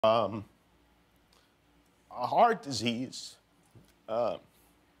A heart disease.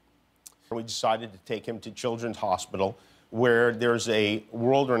 We decided to take him to Children's Hospital, where there's a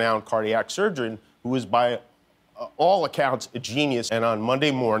world-renowned cardiac surgeon who is, by all accounts, a genius. And on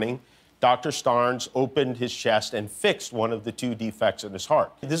Monday morning, Dr. Starnes opened his chest and fixed one of the two defects in his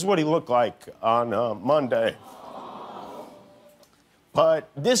heart. This is what he looked like on Monday. But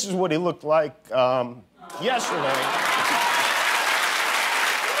this is what he looked like yesterday.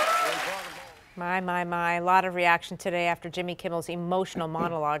 My. A lot of reaction today after Jimmy Kimmel's emotional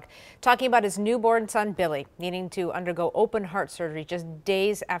monologue, talking about his newborn son, Billy, needing to undergo open heart surgery just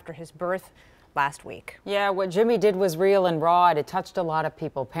days after his birth last week. Yeah, what Jimmy did was real and raw, and it touched a lot of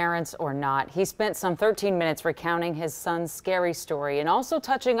people, parents or not. He spent some 13 minutes recounting his son's scary story and also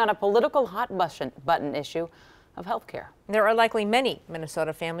touching on a political hot button issue of health care. There are likely many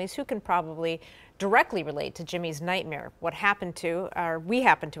Minnesota families who can probably directly relate to Jimmy's nightmare. We happened to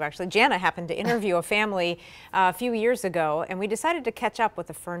actually, Jana happened to interview a family a few years ago, and we decided to catch up with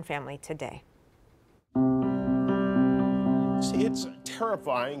the Fern family today. See, it's a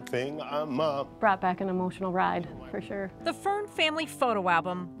terrifying thing. Brought back an emotional ride, for sure. The Fern family photo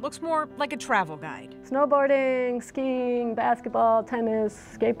album looks more like a travel guide. Snowboarding, skiing, basketball, tennis,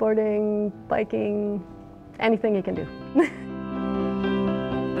 skateboarding, biking, anything you can do.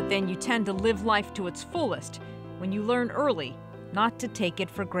 But then you tend to live life to its fullest when you learn early not to take it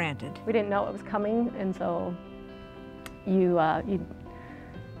for granted. We didn't know it was coming, and so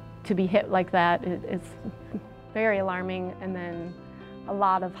to be hit like that, it's very alarming, and then a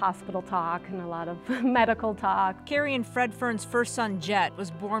lot of hospital talk and a lot of medical talk. Carrie and Fred Fern's first son, Jet, was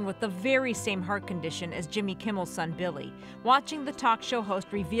born with the very same heart condition as Jimmy Kimmel's son, Billy. Watching the talk show host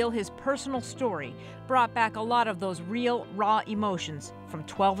reveal his personal story brought back a lot of those real, raw emotions from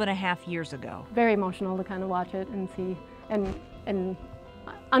 12.5 years ago. Very emotional to kind of watch it and see and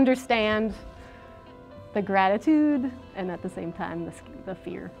understand the gratitude and at the same time the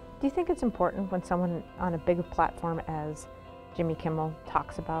fear. Do you think it's important when someone on a big platform as Jimmy Kimmel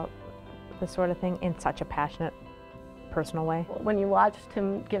talks about this sort of thing in such a passionate, personal way? When you watched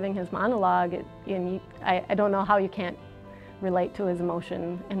him giving his monologue, I don't know how you can't relate to his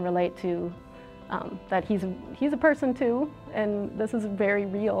emotion and relate to that he's a person too, and this is very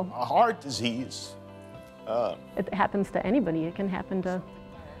real. A heart disease. It happens to anybody. It can happen to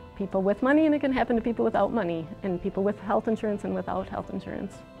people with money, and it can happen to people without money, and people with health insurance and without health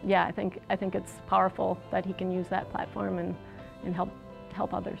insurance. Yeah, I think it's powerful that he can use that platform and help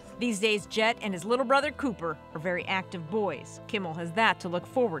others. These days, Jet and his little brother Cooper are very active boys. Kimmel has that to look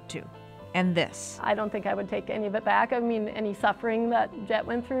forward to. And this. I don't think I would take any of it back. I mean, any suffering that Jet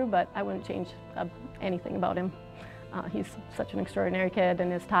went through, but I wouldn't change anything about him. He's such an extraordinary kid and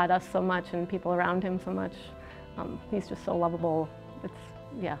has taught us so much and people around him so much. He's just so lovable.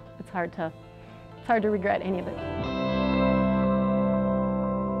 It's hard to regret any of it.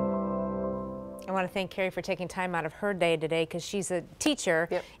 I want to thank Carrie for taking time out of her day today, because she's a teacher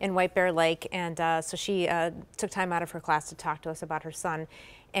in White Bear Lake, and so she took time out of her class to talk to us about her son.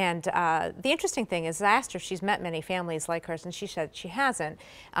 And the interesting thing is, I asked her if she's met many families like hers, and she said she hasn't.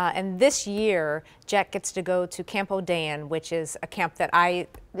 And this year, Jet gets to go to Camp Odeon, which is a camp that I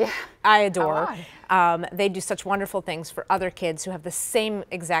adore. They do such wonderful things for other kids who have the same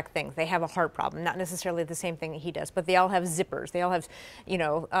exact thing. They have a heart problem, not necessarily the same thing that he does, but they all have zippers. They all have,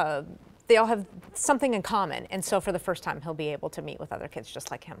 they all have something in common, and so for the first time he'll be able to meet with other kids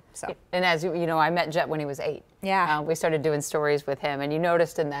just like him. So. And as you know, I met Jet when he was 8. Yeah. We started doing stories with him, and you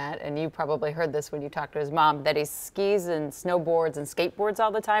noticed in that, and you probably heard this when you talked to his mom, that he skis and snowboards and skateboards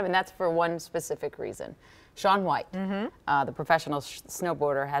all the time, and that's for one specific reason. Shaun White, the professional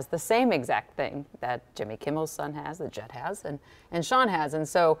snowboarder, has the same exact thing that Jimmy Kimmel's son has, that Jet has, and Shaun has, and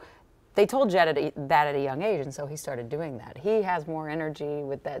so they told Jet that at a young age, and so he started doing that. He has more energy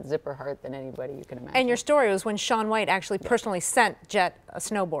with that zipper heart than anybody you can imagine. And your story was when Shaun White actually personally sent Jet a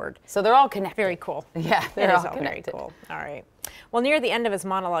snowboard. So they're all connected. Very cool. Yeah, they're all connected. Very cool. All right. Well, near the end of his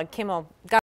monologue, Kimmel got